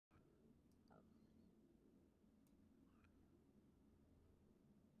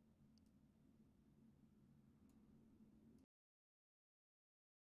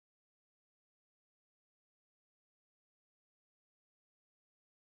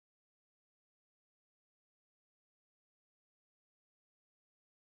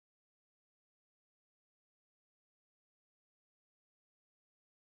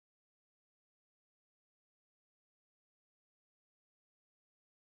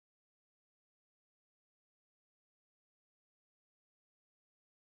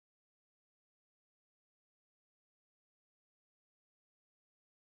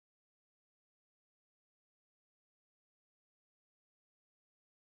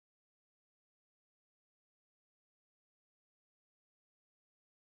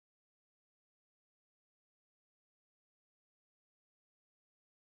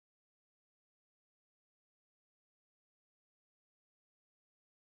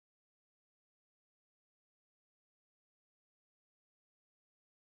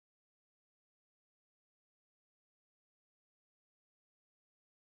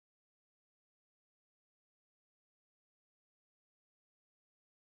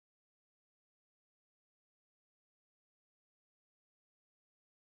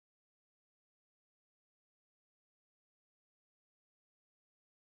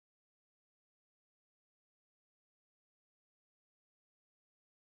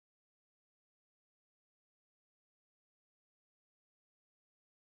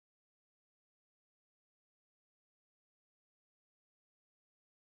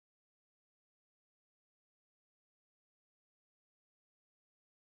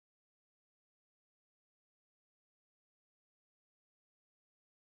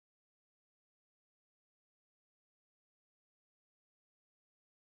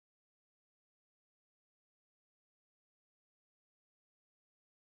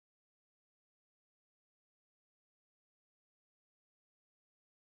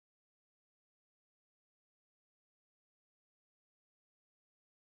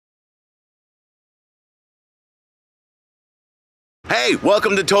Hey,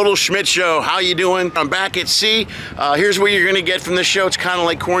 welcome to Total Schmidt Show. How you doing? I'm back at sea. Here's what you're gonna get from this show. It's kind of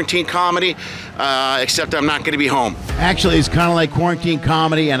like quarantine comedy, except I'm not gonna be home. Actually, it's kind of like quarantine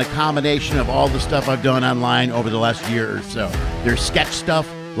comedy and a combination of all the stuff I've done online over the last year or so. There's sketch stuff,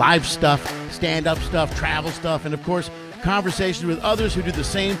 live stuff, stand-up stuff, travel stuff, and of course, conversations with others who do the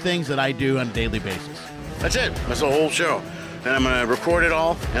same things that I do on a daily basis. That's it. That's the whole show. And I'm gonna record it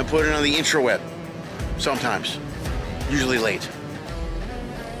all and put it on the intraweb. Sometimes. Usually late.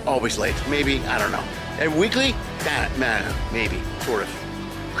 Always late. Maybe, I don't know. And weekly? Nah, maybe. Sort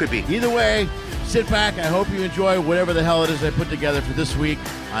of. Could be. Either way, sit back. I hope you enjoy whatever the hell it is I put together for this week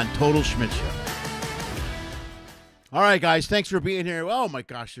on Total Schmidt Show. All right, guys. Thanks for being here. Oh, my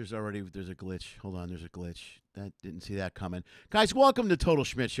gosh. There's a glitch. Hold on. There's a glitch. Didn't see that coming. Guys, welcome to Total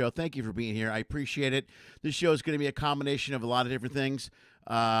Schmidt Show. Thank you for being here. I appreciate it. This show is going to be a combination of a lot of different things.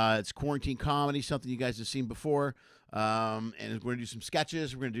 It's quarantine comedy, something you guys have seen before. And we're going to do some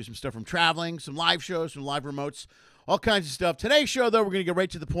sketches. We're going to do some stuff from traveling, some live shows, some live remotes, all kinds of stuff. Today's show, though, we're going to get right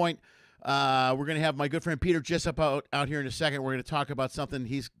to the point. We're going to have my good friend Peter Jessop out here in a second. We're going to talk about something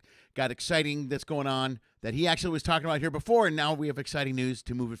he's got exciting that's going on that he actually was talking about here before, and now we have exciting news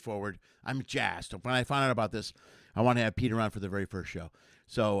to move it forward. I'm jazzed. When I found out about this, I want to have Peter on for the very first show.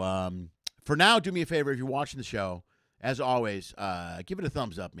 So for now, do me a favor. If you're watching the show, as always, give it a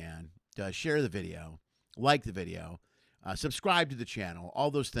thumbs up, man. Share the video. Like the video, subscribe to the channel,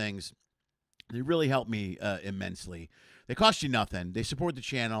 all those things. They really help me immensely. They cost you nothing. They support the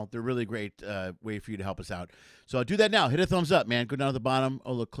channel. They're really great way for you to help us out. So do that now. Hit a thumbs up, man. Go down to the bottom.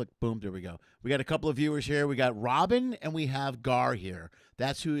 Oh, look, click, boom. There we go. We got a couple of viewers here. We got Robin and we have Gar here.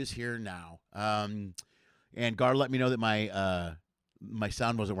 That's who is here now. And Gar let me know that my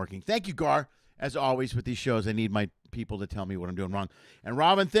sound wasn't working. Thank you, Gar. As always with these shows, I need my people to tell me what I'm doing wrong. And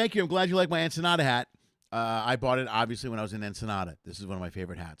Robin, thank you. I'm glad you like my Ensenada hat. I bought it, obviously, when I was in Ensenada. This is one of my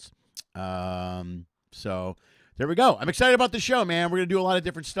favorite hats. So there we go. I'm excited about the show, man. We're going to do a lot of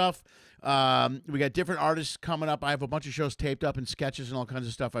different stuff. We got different artists coming up. I have a bunch of shows taped up and sketches and all kinds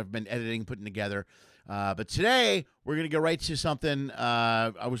of stuff I've been editing, putting together. But today, we're going to go right to something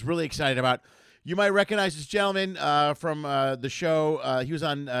I was really excited about. You might recognize this gentleman from the show. He was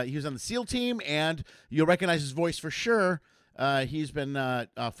on the SEAL team, and you'll recognize his voice for sure. He's been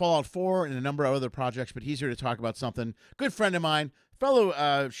Fallout 4 and a number of other projects, but he's here to talk about something. Good friend of mine,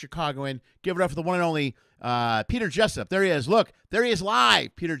 fellow Chicagoan. Give it up for the one and only Peter Jessop. There he is. Look, there he is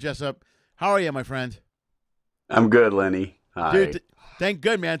live. Peter Jessop. How are you, my friend? I'm good, Lenny. Hi. Dude,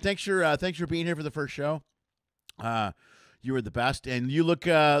 good, man. Thanks for being here for the first show. You were the best, and you look,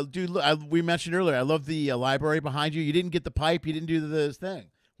 dude. We mentioned earlier. I love the library behind you. You didn't get the pipe. You didn't do this thing.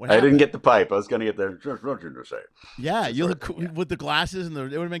 I didn't get the pipe. I was going to get there. Yeah, you look with the glasses, and it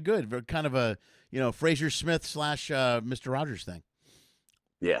would have been good. Kind of a Fraser Smith / Mr. Rogers thing.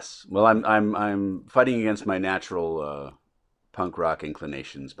 Yes. Well, I'm fighting against my natural punk rock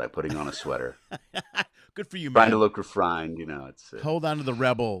inclinations by putting on a sweater. Good for you, man. Trying to look refined, It's hold on to the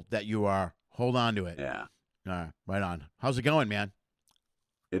rebel that you are. Hold on to it. Yeah. All right, right on. How's it going, man?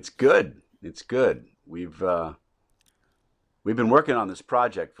 It's good. It's good. We've been working on this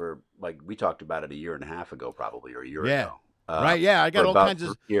project for, like, we talked about it a year and a half ago, probably, or a year ago. Right, yeah. I got all kinds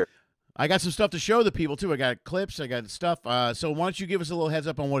of years. I got some stuff to show the people, too. I got clips. I got stuff. So why don't you give us a little heads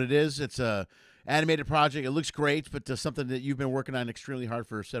up on what it is? It's a animated project. It looks great, but something that you've been working on extremely hard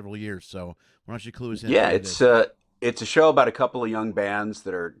for several years. So why don't you clue us in? Yeah, it's a show about a couple of young bands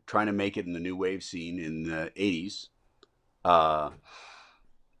that are trying to make it in the new wave scene in the 80s.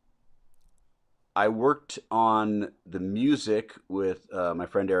 I worked on the music with my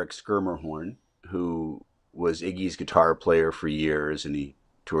friend Eric Skirmerhorn, who was Iggy's guitar player for years, and he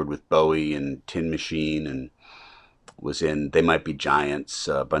toured with Bowie and Tin Machine, and was in They Might Be Giants,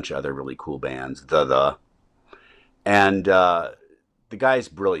 a bunch of other really cool bands, and the guy's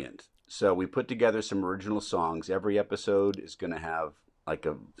brilliant. So we put together some original songs. Every episode is going to have like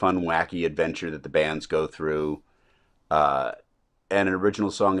a fun, wacky adventure that the bands go through. And an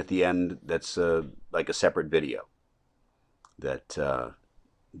original song at the end that's like a separate video that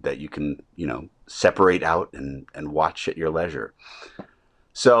you can separate out and watch at your leisure.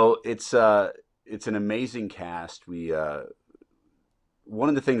 So it's an amazing cast. One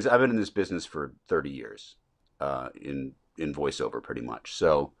of the things, I've been in this business for 30 years in voiceover, pretty much.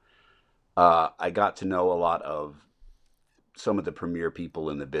 So I got to know a lot of some of the premier people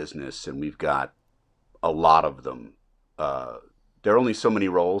in the business, and we've got a lot of them. There are only so many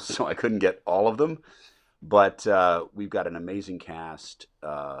roles, so I couldn't get all of them. But we've got an amazing cast.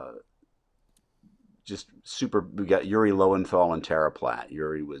 Just super. We got Yuri Lowenthal and Tara Platt.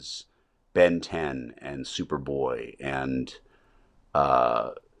 Yuri was Ben 10 and Superboy, and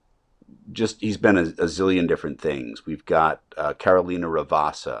Just he's been a zillion different things. We've got Carolina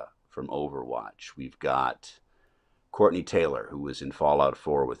Ravassa from Overwatch. We've got Courtney Taylor, who was in Fallout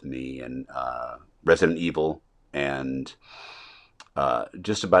 4 with me, and Resident Evil, and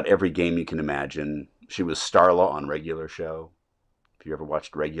just about every game you can imagine. She was Starla on Regular Show. If you ever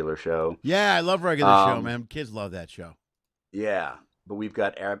watched Regular Show. Yeah, I love Regular Show, man. Kids love that show. Yeah, but we've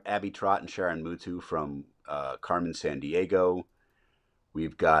got Abby Trott and Sharon Mutu from Carmen Sandiego.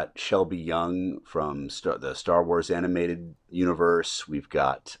 We've got Shelby Young from the Star Wars animated universe. We've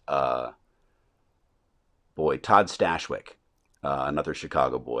got, Todd Stashwick, another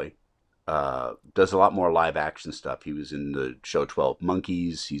Chicago boy. Does a lot more live action stuff. He was in the show 12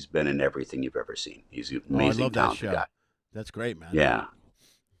 Monkeys. He's been in everything you've ever seen. He's an amazing, I love that show. Guy. That's great, man. Yeah.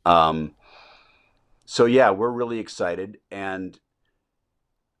 So, yeah, we're really excited. And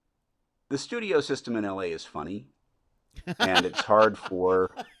the studio system in LA is funny. And it's hard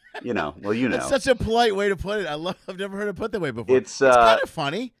for, It's such a polite way to put it. I've never heard it put that way before. It's kind of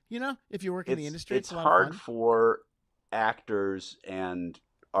funny, if you work in the industry. It's hard for actors and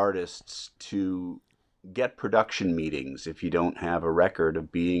artists to get production meetings if you don't have a record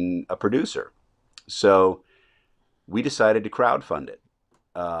of being a producer. So we decided to crowdfund it.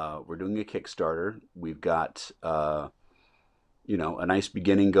 We're doing a Kickstarter. We've got, a nice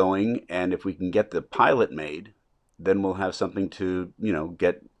beginning going. And if we can get the pilot made, then we'll have something to,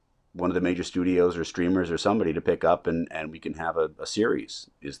 get one of the major studios or streamers or somebody to pick up, and we can have a series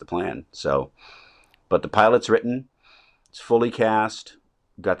is the plan. So, but the pilot's written, it's fully cast,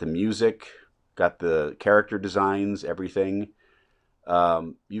 got the music, got the character designs, everything.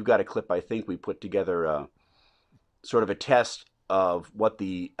 You've got a clip, I think we put together sort of a test of what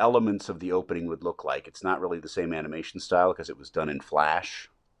the elements of the opening would look like. It's not really the same animation style because it was done in Flash.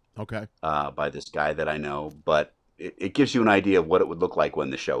 Okay. By this guy that I know, but it gives you an idea of what it would look like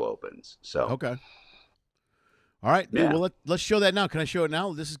when the show opens. So okay. All right. Yeah. Dude, well, let's show that now. Can I show it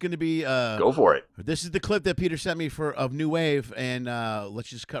now? This is going to be go for it. This is the clip that Peter sent me of New Wave, and let's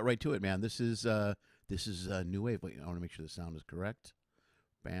just cut right to it, man. This is New Wave. Wait, I want to make sure the sound is correct.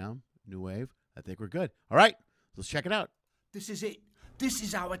 Bam, New Wave. I think we're good. All right, let's check it out. This is it. This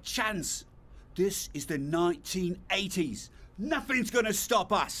is our chance. This is the 1980s. Nothing's gonna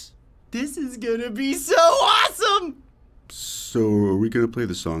stop us. This is gonna be so awesome! So, are we gonna play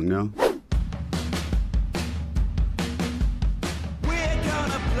the song now? We're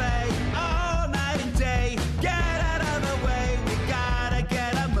gonna play all night and day. Get out of the way, we gotta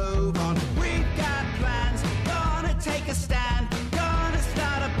get a move on. We've got plans, gonna take a stand. Gonna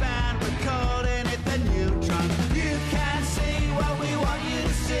start a band, we're calling it the Neutron. You can see what we want you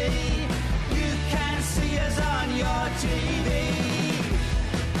to see. You can see us on your TV.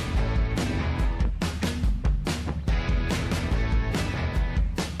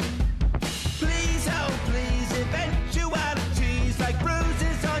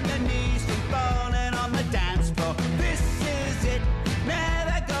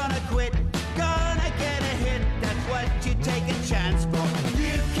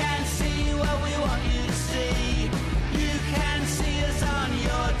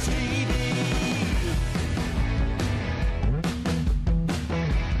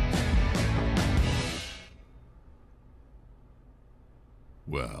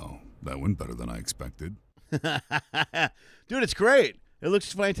 Well, that went better than I expected. Dude, it's great. It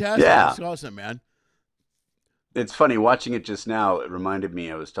looks fantastic. Yeah. It's awesome, man. It's funny, watching it just now, it reminded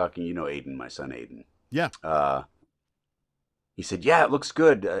me, I was talking, Aiden, my son Aiden. Yeah. He said, yeah, it looks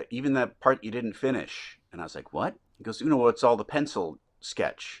good. Even that part you didn't finish. And I was like, what? He goes, it's all the pencil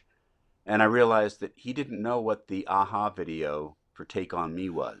sketch. And I realized that he didn't know what the Aha video for Take On Me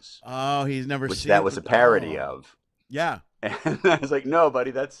was. Oh, he's never which seen that was a parody of. Yeah. And I was like, no, buddy,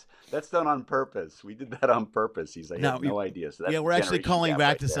 that's done on purpose. We did that on purpose. He's like, I have no idea. So that's we're actually calling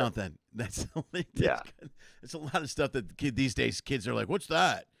back to something. That's yeah. It's a lot of stuff that these days kids are like, what's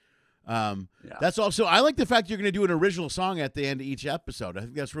that? That's also, I like the fact you're going to do an original song at the end of each episode. I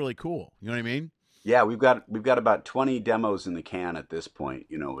think that's really cool. You know what I mean? Yeah, we've got about 20 demos in the can at this point.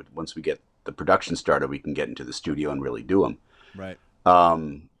 Once we get the production started, we can get into the studio and really do them. Right.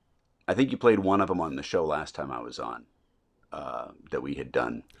 I think you played one of them on the show last time I was on. That we had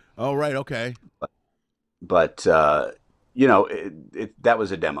done. Oh, right. Okay. But that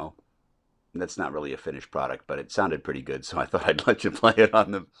was a demo. That's not really a finished product, but it sounded pretty good. So I thought I'd let you play it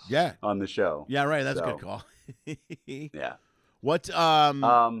on the show. Yeah. Right. That's a good call. Yeah.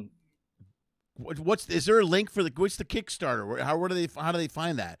 Is there a link for what's the Kickstarter? How do they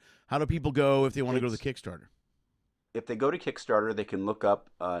find that? How do people go if they want to go to the Kickstarter? If they go to Kickstarter, they can look up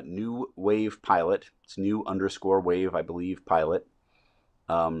New Wave Pilot. It's new_wave, I believe, Pilot.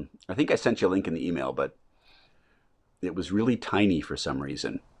 I think I sent you a link in the email, but it was really tiny for some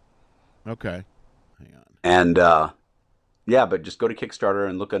reason. Okay. Hang on. And yeah, but just go to Kickstarter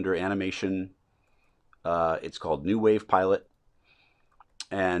and look under animation. It's called New Wave Pilot.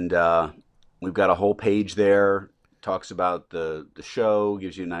 And we've got a whole page there. Talks about the show,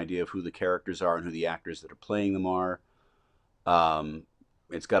 gives you an idea of who the characters are and who the actors that are playing them are.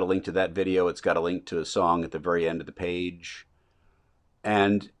 It's got a link to that video. It's got a link to a song at the very end of the page.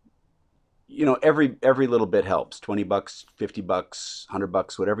 And, you know, every little bit helps. $20, $50,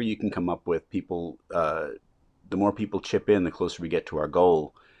 $100, whatever you can come up with. People, the more people chip in, the closer we get to our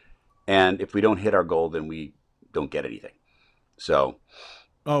goal. And if we don't hit our goal, then we don't get anything. So,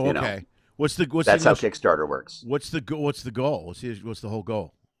 oh, you know, okay. What's that's how Kickstarter works. What's the goal? What's the whole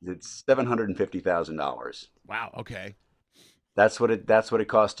goal? It's $750,000. Wow. Okay. That's what it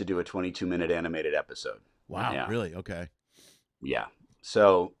costs to do a 22-minute animated episode. Wow. Yeah. Really? Okay. Yeah.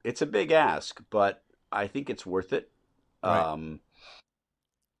 So it's a big ask, but I think it's worth it. Right.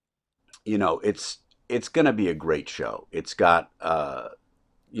 You know, it's going to be a great show. It's got,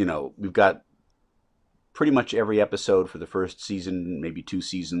 you know, we've got pretty much every episode for the first season, maybe 2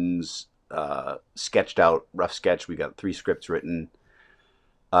 seasons, sketched out, rough sketch. We got 3 scripts written,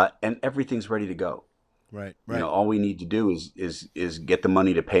 and everything's ready to go. Right. You know, all we need to do is get the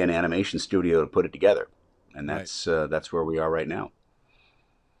money to pay an animation studio to put it together, and that's where we are right now.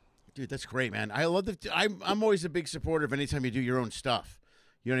 Dude, that's great, man. I love I'm always a big supporter of anytime you do your own stuff.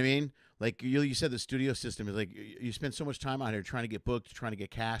 You know what I mean? Like you said, the studio system is like you spend so much time out here trying to get booked, trying to get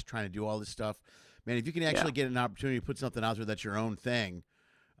cast, trying to do all this stuff. Man, if you can actually get an opportunity to put something out there that's your own thing,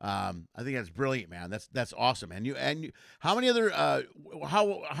 I think that's brilliant, man. That's awesome. And you, how many other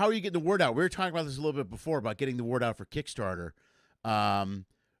how are you getting the word out? We were talking about this a little bit before about getting the word out for Kickstarter.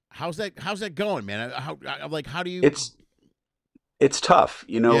 How's that going, man? How do you? It's tough,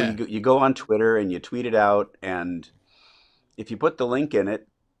 you know. Yeah. You go on Twitter and you tweet it out, and if you put the link in it,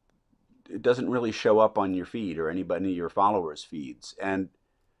 it doesn't really show up on your feed or any of your followers' feeds. And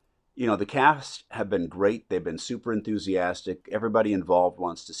you know, the cast have been great. They've been super enthusiastic. Everybody involved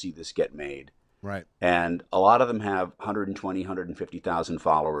wants to see this get made. Right. And a lot of them have 120, 150,000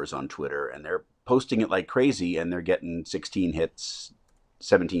 followers on Twitter, and they're posting it like crazy, and they're getting 16 hits,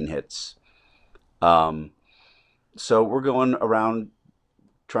 17 hits. So we're going around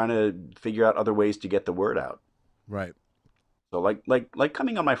trying to figure out other ways to get the word out. Right. So like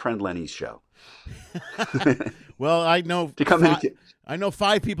coming on my friend Lenny's show. Well, I know to come I know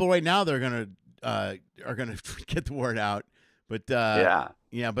 5 people right now that are gonna get the word out. But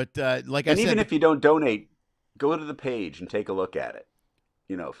yeah, but like I said, even if you don't donate, go to the page and take a look at it.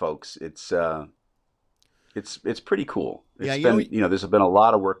 You know, folks, it's pretty cool. There's been a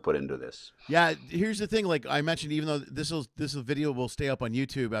lot of work put into this. Yeah, here's the thing. Like I mentioned, even though this video will stay up on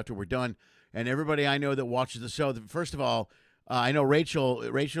YouTube after we're done, and everybody I know that watches the show, first of all, I know Rachel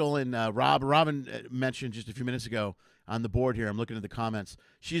and Robin mentioned just a few minutes ago on the board here. I'm looking at the comments.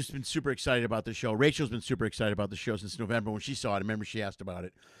 She's been super excited about the show. Rachel's been super excited about the show since November when she saw it. I remember she asked about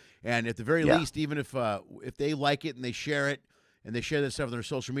it. And at the very least, even if they like it and they share it and they share this stuff on their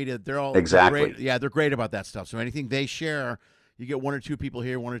social media, they're all exactly. They're great about that stuff. So anything they share, you get 1 or 2 people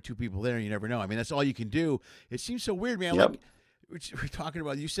here, 1 or 2 people there. You never know. I mean, that's all you can do. It seems so weird, man. Yep. Like we're talking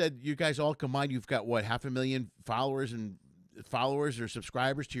about. You said you guys all combined. You've got what 500,000 followers or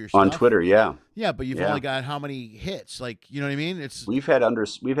subscribers to your stuff? On Twitter, yeah. Yeah, but you've only got how many hits? Like, you know what I mean? We've had under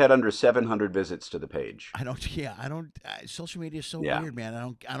 700 visits to the page. Social media is so weird,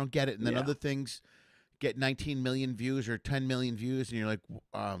 man. I don't get it. And then other things get 19 million views or 10 million views, and you're like,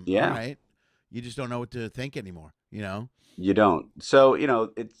 all right. You just don't know what to think anymore, you know? You don't. So, you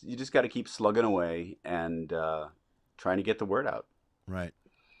know, you just got to keep slugging away and trying to get the word out. Right.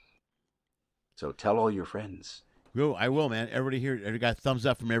 So tell all your friends. I will, man. Everybody here, I got thumbs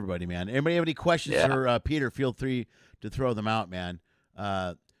up from everybody, man. Anybody have any questions for Peter? Feel free to throw them out, man.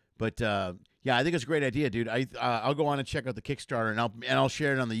 I think it's a great idea, dude. I'll go on and check out the Kickstarter, and I'll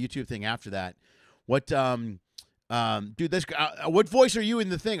share it on the YouTube thing after that. What, dude? What voice are you in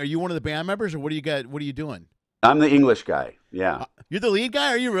the thing? Are you one of the band members, or what do you got? What are you doing? I'm the English guy. Yeah. You're the lead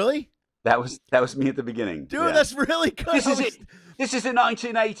guy. Are you really? That was me at the beginning. Dude, that's really good. This is it. This is the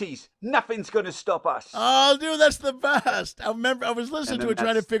 1980s. Nothing's going to stop us. Oh, dude, that's the best. I remember I was listening to it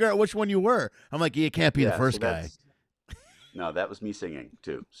trying to figure out which one you were. I'm like, you can't be the first guy. No, that was me singing,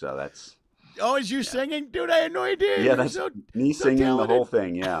 too. So that's... Oh, is you singing? Dude, I had no idea. Yeah, that's me singing the whole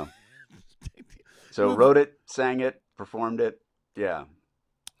thing, yeah. So wrote it, sang it, performed it, yeah.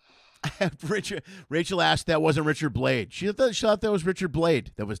 Rachel asked that wasn't Richard Blade. She thought that was Richard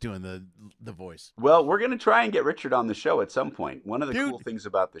Blade that was doing the voice. Well, we're going to try and get Richard on the show at some point. One of the Dude. cool things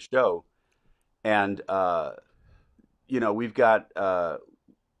about the show, and we've got a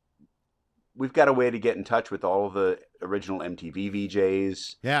way to get in touch with all of the original MTV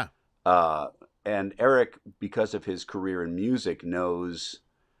VJs. Yeah. And Eric, because of his career in music, knows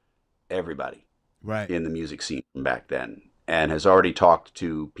everybody in the music scene from back then, and has already talked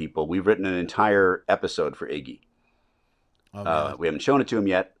to people. We've written an entire episode for Iggy. We haven't shown it to him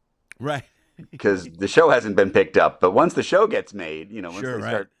yet. Right. Because the show hasn't been picked up. But once the show gets made, once they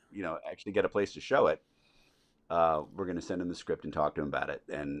start, actually get a place to show it, we're going to send him the script and talk to him about it.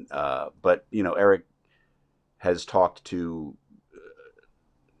 And but Eric has talked to.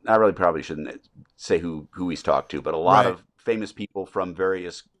 I really probably shouldn't say who he's talked to, but a lot of famous people from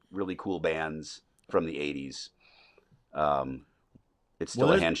various really cool bands from the 80s. It's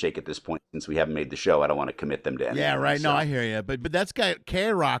still a handshake at this point since we haven't made the show. I don't want to commit them to anything. Yeah, right. So. No, I hear you. But that's got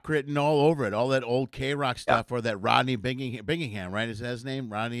K-Rock written all over it. All that old K-Rock stuff, or that Rodney Bingingham, right? Is that his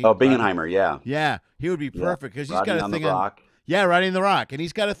name? Rodney? Oh, Bingenheimer, yeah. Yeah, he would be perfect because he's Rodney got a thing on the Rock. Yeah, Rodney on the Rock. And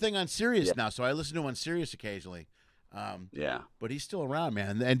he's got a thing on Sirius now, so I listen to him on Sirius occasionally. But he's still around,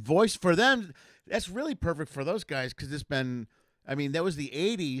 man. And voice for them, that's really perfect for those guys because it's been, that was the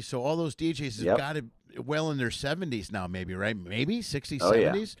 80s, so all those DJs have got it well in their 70s now, maybe, right? Maybe 60s,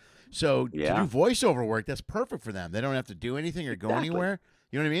 70s. Yeah. So to do voiceover work, that's perfect for them. They don't have to do anything or go anywhere.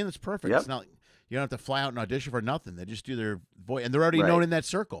 You know what I mean? That's perfect. It's not, you don't have to fly out and audition for nothing. They just do their voice, and they're already known in that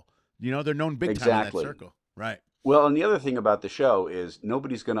circle. They're known big time in that circle. Right. Well, and the other thing about the show is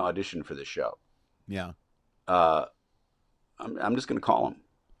nobody's going to audition for the show. Yeah. I'm just going to call them.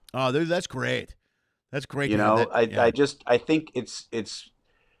 Oh, that's great. That's great. I think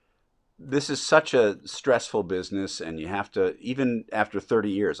this is such a stressful business, and you have to, even after 30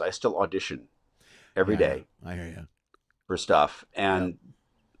 years, I still audition every day. I hear you. For stuff. And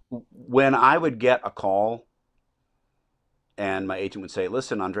when I would get a call and my agent would say,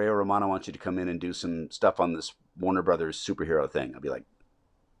 listen, Andrea Romano wants you to come in and do some stuff on this Warner Brothers superhero thing, I'd be like,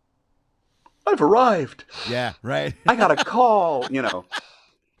 I've arrived. Yeah, right. I got a call,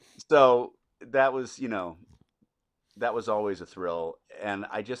 So that was, that was always a thrill. And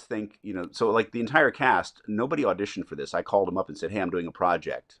I just think, so like the entire cast, nobody auditioned for this. I called them up and said, hey, I'm doing a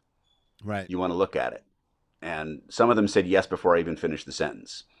project. Right. You want to look at it? And some of them said yes before I even finished the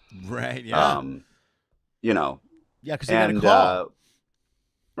sentence. Right, yeah. Yeah, because they got a call.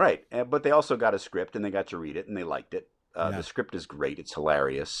 Right. But they also got a script, and they got to read it, and they liked it. The script is great. It's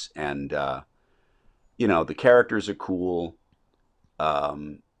hilarious. And, the characters are cool.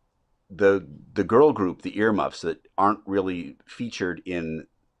 The girl group, the Earmuffs, that aren't really featured in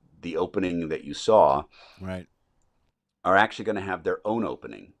the opening that you saw, are actually going to have their own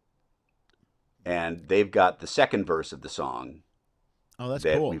opening. And they've got the second verse of the song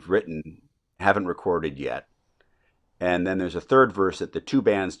that cool. we've written, haven't recorded yet. And then there's a third verse that the two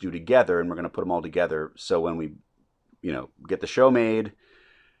bands do together, and we're going to put them all together. So when we, get the show made,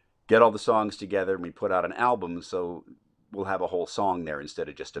 get all the songs together, and we put out an album, so we'll have a whole song there instead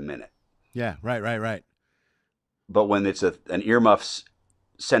of just a minute. Yeah, right. But when it's an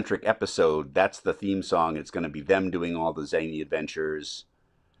Earmuffs-centric episode, that's the theme song. It's going to be them doing all the zany adventures.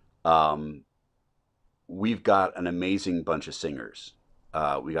 We've got an amazing bunch of singers.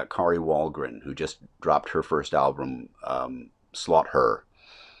 We got Kari Wahlgren, who just dropped her first album, Slaughter Her.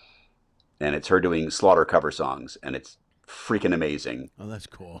 And it's her doing Slaughter cover songs, and it's freaking amazing. Oh, that's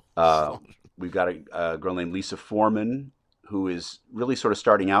cool. We've got a girl named Lisa Foreman, who is really sort of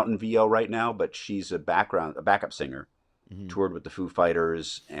starting out in VO right now, but she's a backup singer. Mm-hmm. Toured with the Foo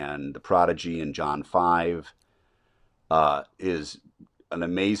Fighters and the Prodigy and John 5. Is an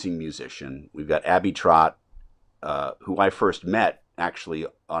amazing musician. We've got Abby Trott, who I first met actually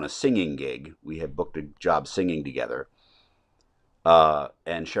on a singing gig. We had booked a job singing together.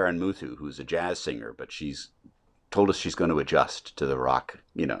 And Sharon Muthu, who's a jazz singer, but she's told us she's going to adjust to the rock,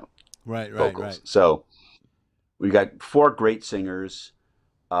 vocals. Right. So we've got 4 great singers.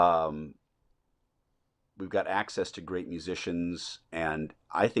 We've got access to great musicians, and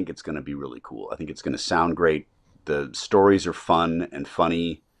I think it's going to be really cool. I think it's going to sound great. The stories are fun and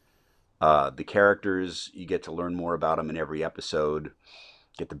funny. The characters, you get to learn more about them in every episode.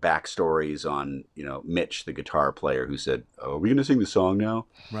 Get the backstories on, Mitch, the guitar player, who said, "Oh, are we going to sing the song now?"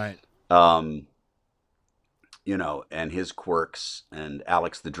 Right. And his quirks, and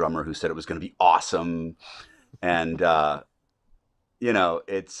Alex, the drummer, who said it was going to be awesome. And,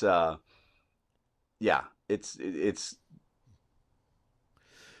 it's.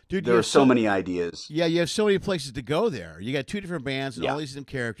 Dude, there are so many ideas. Yeah, you have so many places to go there. You got 2 different bands and Yeah. all these different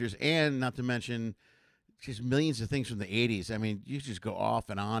characters, and not to mention just millions of things from the 80s. I mean, you just go off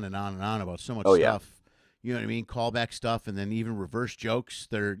and on and on and on about so much Oh, yeah. stuff. You know what I mean? Callback stuff, and then even reverse jokes.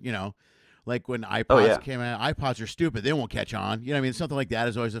 They're, like when iPods came out, iPods are stupid. They won't catch on. You know what I mean? Something like that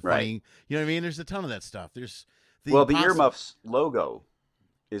is always a funny, Right. you know what I mean? There's a ton of that stuff. There's the Well, the earmuffs logo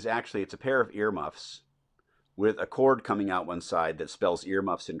is actually, it's a pair of earmuffs with a cord coming out one side that spells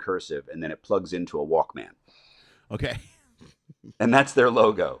earmuffs in cursive, and then it plugs into a Walkman. Okay. And that's their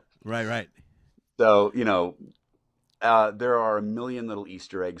logo. Right. So, there are a million little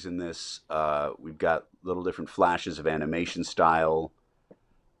Easter eggs in this. We've got little different flashes of animation style.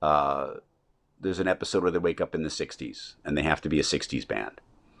 There's an episode where they wake up in the 60s, and they have to be a 60s band.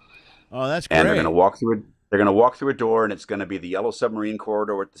 Oh, that's great. And they're going to walk through it. They're going to walk through a door, and it's going to be the Yellow Submarine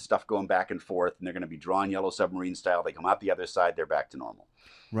corridor with the stuff going back and forth, and they're going to be drawn Yellow Submarine style. They come out the other side, they're back to normal.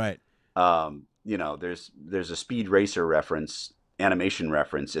 Right. There's a Speed Racer reference, animation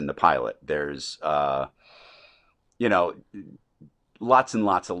reference in the pilot. There's, lots and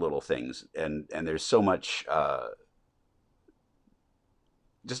lots of little things, and there's so much,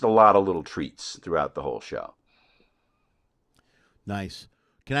 just a lot of little treats throughout the whole show. Nice.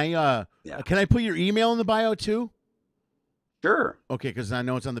 Can I put your email in the bio too? Sure. Okay, because I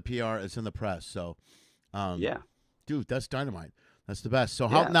know it's on the PR, it's in the press. So, Yeah. dude, that's dynamite. That's the best. So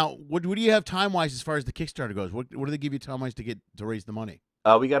Yeah. now, what do you have time wise as far as the Kickstarter goes? What do they give you time wise to raise the money?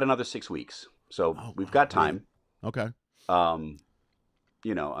 We got another 6 weeks, so we've got time. Okay. I'm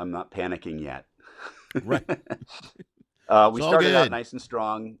not panicking yet. Right. We started out good. nice and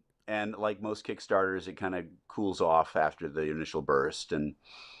strong, and like most Kickstarters, it kind of cools off after the initial burst. And,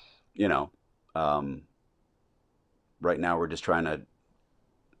 right now we're just trying to,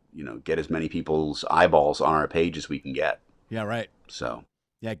 get as many people's eyeballs on our page as we can get. Yeah, right. So,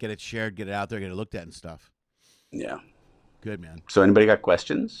 Yeah, get it shared, get it out there, get it looked at and stuff. yeah. Good, man. So anybody got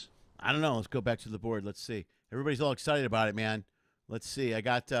questions? I don't know. Let's go back to the board. Let's see. Everybody's all excited about it, man. Let's see. I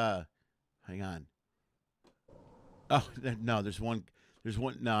got, hang on. Oh, no, there's one.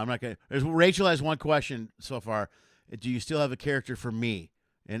 No, I'm not going to. Rachel has one question so far. Do you still have a character for me?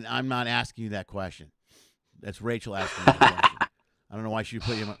 And I'm not asking you that question. That's Rachel asking me the question. I don't know why she would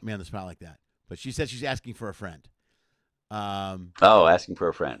put me on the spot like that. But she said she's asking for a friend. Asking for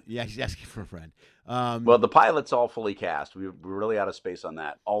a friend. Yeah, she's asking for a friend. Well, the pilot's all fully cast. We're really out of space on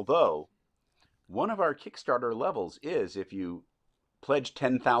that. Although, one of our Kickstarter levels is if you pledge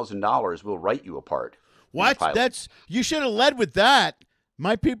 $10,000, we'll write you a part. What? You should have led with that.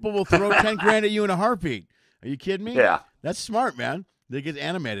 My people will throw 10 grand at you in a heartbeat. Are you kidding me? Yeah. That's smart, man. They get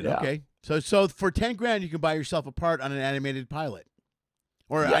animated. Yeah. Okay. So for 10 grand, you can buy yourself a part on an animated pilot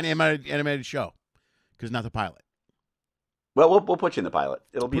or an animated show, because not the pilot. Well, we'll put you in the pilot.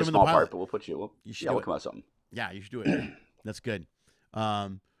 It'll be Put a him in the small pilot. part, but we'll put you. We'll come out with something. Yeah, you should do it. That's good. Yeah,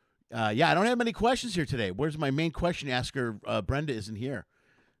 I don't have many questions here today. Where's my main question asker? Brenda isn't here.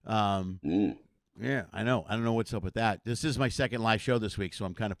 Yeah, I know. I don't know what's up with that. This is my second live show this week, so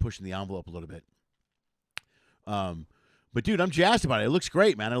I'm kind of pushing the envelope a little bit. But dude, I'm jazzed about it. It looks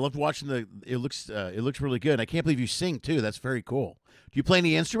great, man. I loved watching it looks really good. I can't believe you sing too. That's very cool. Do you play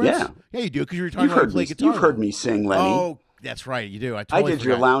any instruments? Yeah, you do, because you were talking about you play guitar. You've heard me sing, Lenny. Oh, that's right, you do. I did forgot.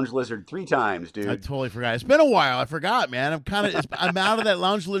 your Lounge Lizard 3 times, dude. I totally forgot. It's been a while. I forgot, man. I'm out of that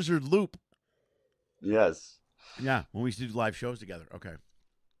Lounge Lizard loop. Yes. Yeah, when we used to do live shows together. Okay.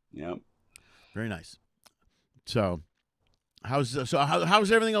 Yep. Very nice. So, how's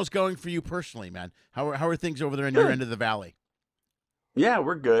everything else going for you personally, man? How are things over there in your end of the valley? Yeah,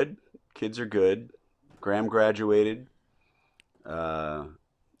 we're good. Kids are good. Graham graduated. Aiden's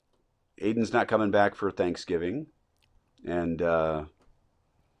not coming back for Thanksgiving, and Noah's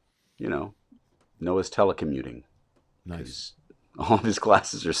telecommuting. Nice. All of his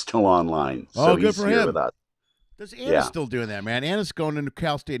classes are still online. So good he's for here him. with us. Anna's still doing that, man. Anna's going into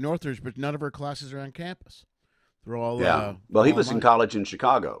Cal State Northridge, but none of her classes are on campus. They're all Well, he was in college in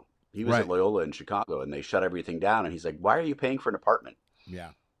Chicago. He was Right. at Loyola in Chicago, and they shut everything down. And he's like, "Why are you paying for an apartment?"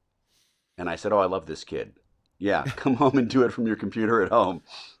 Yeah. And I said, "Oh, I love this kid. Yeah, come home and do it from your computer at home."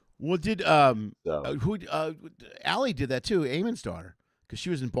 Well, did Allie did that too? Eamon's daughter, because she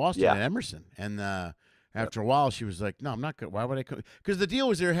was in Boston at Emerson, and after a while, she was like, "No, I'm not good. Why would I come?" Because the deal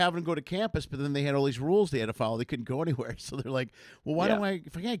was they were having to go to campus, but then they had all these rules they had to follow. They couldn't go anywhere, so they're like, "Well, why don't I?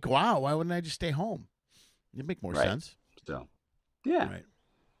 If I can't go out, why wouldn't I just stay home?" It'd make more sense. So, yeah. Right.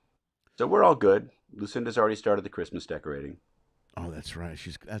 So we're all good. Lucinda's already started the Christmas decorating. Oh, that's right.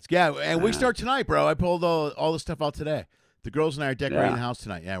 And we start tonight, bro. I pulled all the stuff out today. The girls and I are decorating the house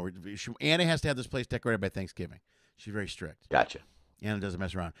tonight. Yeah, Anna has to have this place decorated by Thanksgiving. She's very strict. Gotcha. Anna doesn't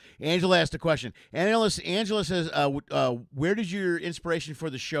mess around. Angela asked a question. Angela says, where did your inspiration for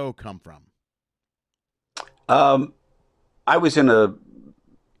the show come from? I was in a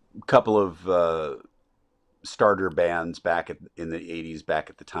couple of starter bands in the 80s, back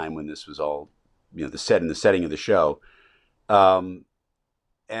at the time when this was all, the setting of the show. And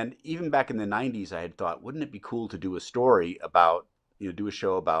even back in the 90s, I had thought, wouldn't it be cool to do a story about, do a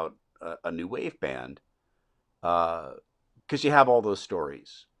show about a new wave band? Because you have all those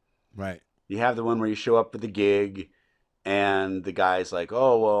stories. Right. You have the one where you show up for the gig and the guy's like,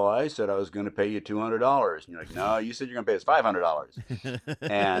 oh, well, I said I was going to pay you $200. And you're like, no, you said you're going to pay us $500.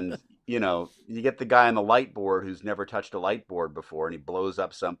 And, you get the guy on the light board who's never touched a light board before and he blows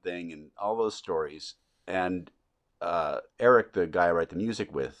up something and all those stories. And Eric, the guy I write the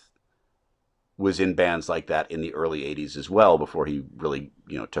music with, was in bands like that in the early 80s as well before he really,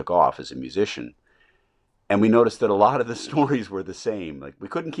 took off as a musician. And we noticed that a lot of the stories were the same. Like, we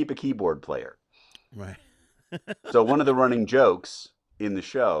couldn't keep a keyboard player. Right. So one of the running jokes in the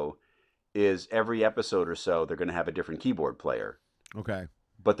show is every episode or so, they're going to have a different keyboard player. Okay.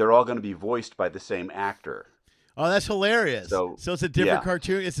 But they're all going to be voiced by the same actor. Oh, that's hilarious. So it's a different yeah.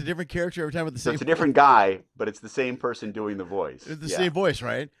 cartoon. It's a different character every time with the same. It's a different guy, but it's the same person doing the voice. It's the same voice,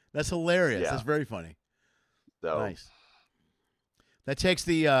 right? That's hilarious. Yeah. That's very funny. So nice. That takes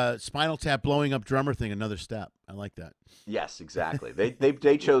the Spinal Tap blowing up drummer thing another step. I like that. Yes, exactly.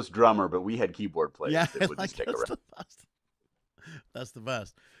 They chose drummer, but we had keyboard players that wouldn't stick around. That's the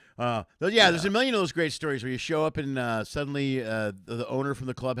best. There's a million of those great stories where you show up and suddenly the owner from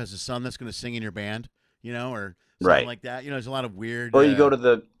the club has a son that's going to sing in your band, or something like that. There's a lot of weird. Or you go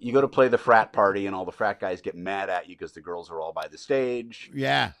to play the frat party and all the frat guys get mad at you because the girls are all by the stage.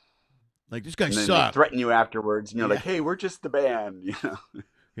 Yeah. Like, this guy and then sucks. They threaten you afterwards, and you're like, "Hey, we're just the band,"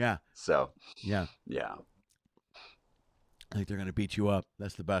 Yeah. So. Yeah. Yeah. I think they're gonna beat you up.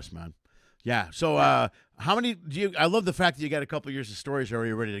 That's the best, man. Yeah. So, how many do you? I love the fact that you got a couple of years of stories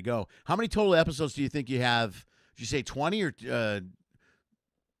already ready to go. How many total episodes do you think you have? Did you say 20 or?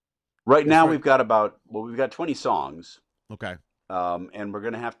 Right now we've got 20 songs. Okay. And we're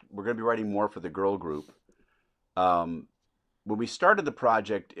gonna be writing more for the girl group. When we started the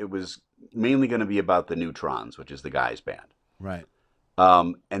project, it was mainly going to be about the Neutrons, which is the guys' band. Right.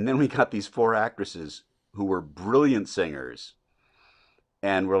 And then we got these 4 actresses who were brilliant singers,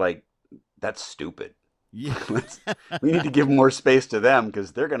 and we're like, that's stupid. Yeah. We need to give more space to them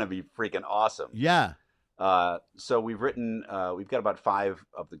because they're going to be freaking awesome. Yeah. So we've got about 5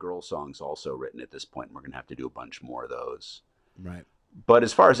 of the girl songs also written at this point, and we're going to have to do a bunch more of those. Right. But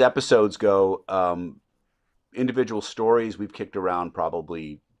as far as episodes go, individual stories, we've kicked around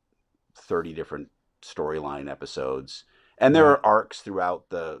probably 30 different storyline episodes. And there are arcs throughout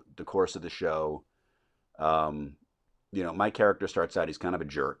the course of the show. My character starts out, he's kind of a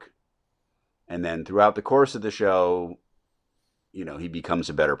jerk. And then throughout the course of the show, he becomes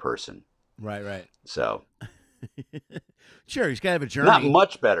a better person. Right. So. Sure, he's got to have a journey. Not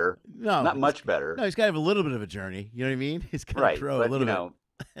much better. No. Not much better. No, he's got to have a little bit of a journey. You know what I mean? He's got to grow a little bit.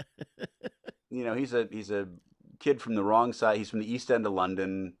 He's a kid from the wrong side. He's from the East End of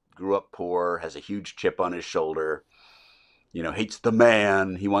London, grew up poor, has a huge chip on his shoulder, hates the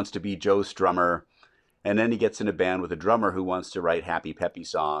man. He wants to be Joe Strummer. And then he gets in a band with a drummer who wants to write happy, peppy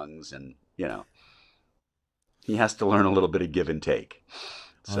songs. And, he has to learn a little bit of give and take.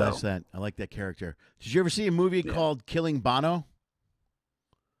 Oh, that's that. I like that character. Did you ever see a movie called Killing Bono?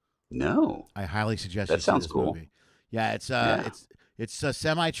 No. I highly suggest that you see sounds this cool. movie. Yeah, it's a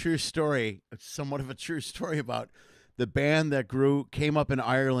semi-true story. It's somewhat of a true story about the band that came up in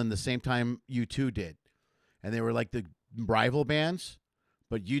Ireland the same time U2 did. And they were like the rival bands,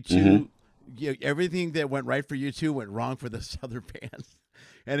 but U2, everything that went right for U2 went wrong for this other band.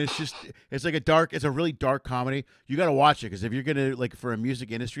 And it's a really dark comedy. You got to watch it because if you're going to, for a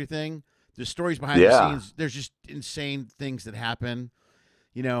music industry thing, there's stories behind the scenes. There's just insane things that happen.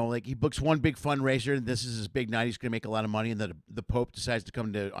 He books one big fundraiser, and this is his big night. He's going to make a lot of money, and the Pope decides to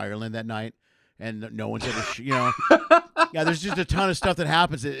come to Ireland that night, and no one's ever, Yeah, there's just a ton of stuff that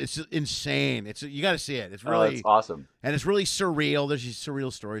happens. It's insane. You got to see it. It's really that's awesome, and it's really surreal. There's these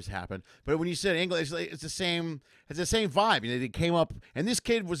surreal stories happen. But when you said English, it's the same. It's the same vibe. They came up, and this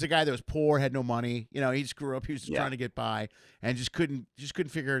kid was a guy that was poor, had no money. He just grew up. He was just trying to get by, and just couldn't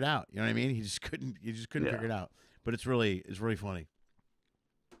figure it out. You know what I mean? He just couldn't figure it out. But it's really funny.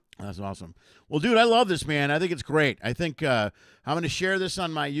 That's awesome. Well, dude, I love this, man. I think it's great. I think I'm going to share this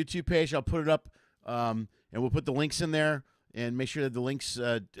on my YouTube page. I'll put it up, and we'll put the links in there and make sure that the links,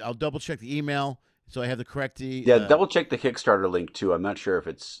 I'll double-check the email so I have the correct... double-check the Kickstarter link, too. I'm not sure if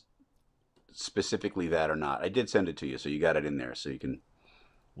it's specifically that or not. I did send it to you, so you got it in there, so you can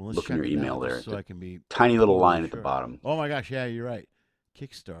Well, look in your email there. so I can be tiny little totally line at the sure. bottom. Oh my gosh, yeah, you're right.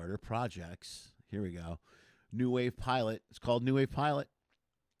 Kickstarter projects. Here we go. New Wave Pilot. It's called New Wave Pilot.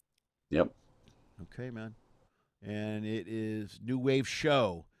 Yep. Okay, man. And it is New Wave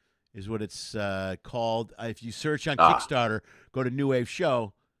Show is what it's called. If you search on Kickstarter, go to New Wave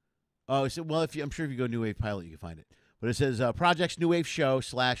Show. Oh, well, I'm sure if you go New Wave Pilot, you can find it. But it says Projects New Wave Show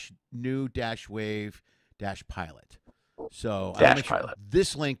 / new wave pilot. So Pilot.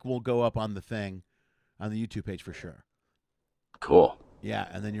 This link will go up on the thing, on the YouTube page for sure. Cool. Yeah,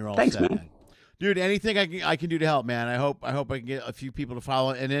 and then you're all Thanks, set, man. Dude, anything I can do to help, man. I hope I can get a few people to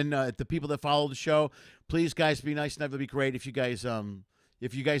follow, and then the people that follow the show, please, guys, be nice enough. It'd be great if you guys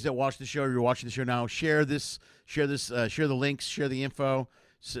that watch the show, or you're watching the show now, share the links, share the info,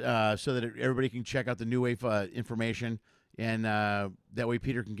 so that everybody can check out the New Wave information, and that way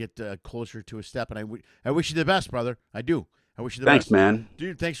Peter can get closer to a step. And I wish you the best, brother. I do. I wish you the best. Thanks, man.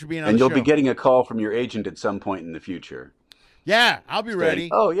 Dude, thanks for being on and the show. you'll be getting a call from your agent at some point in the future. Yeah, I'll be ready.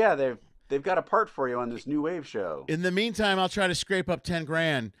 Oh yeah, they've got a part for you on this New Wave show. In the meantime, I'll try to scrape up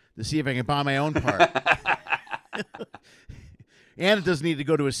 $10,000 to see if I can buy my own part. And it doesn't need to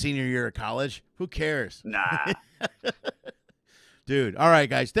go to a senior year of college. Who cares? Nah. Dude. All right,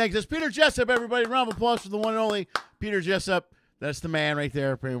 guys. Thanks. That's Peter Jessop, everybody. Round of applause for the one and only Peter Jessop. That's the man right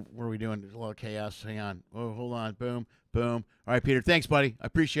there. What are we doing? There's a lot of chaos. Hang on. Oh, hold on. Boom. Boom. All right, Peter. Thanks, buddy. I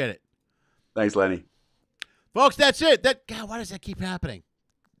appreciate it. Thanks, Lenny. Folks, that's it. God, why does that keep happening?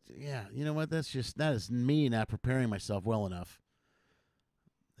 Yeah, you know what? That is me not preparing myself well enough.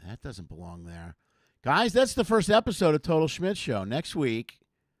 That doesn't belong there. Guys, that's the first episode of Total Schmidt Show. Next week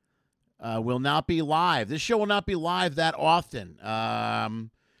will not be live. This show will not be live that often.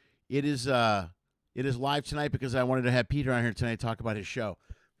 It is live tonight because I wanted to have Peter on here tonight to talk about his show.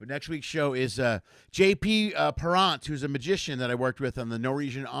 But next week's show is J.P. Perrant, who's a magician that I worked with on the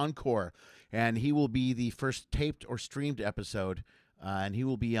Norwegian Encore. And he will be the first taped or streamed episode. And he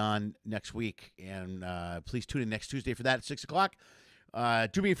will be on next week. And please tune in next Tuesday for that at 6 o'clock.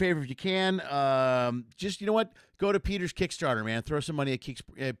 Do me a favor if you can. Just, you know what? Go to Peter's Kickstarter, man. Throw some money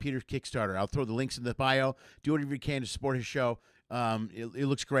at Peter's Kickstarter. I'll throw the links in the bio. Do whatever you can to support his show. It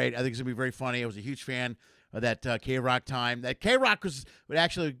looks great. I think it's going to be very funny. I was a huge fan of that K-Rock time. That K-Rock was what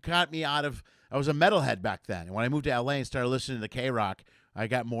actually got me out of – I was a metalhead back then. And when I moved to L.A. and started listening to K-Rock, I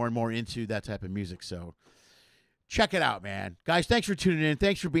got more and more into that type of music. So check it out, man. Guys, thanks for tuning in.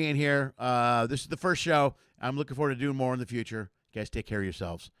 Thanks for being here. This is the first show. I'm looking forward to doing more in the future. You guys take care of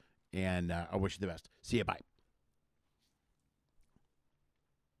yourselves, and I wish you the best. See you. Bye.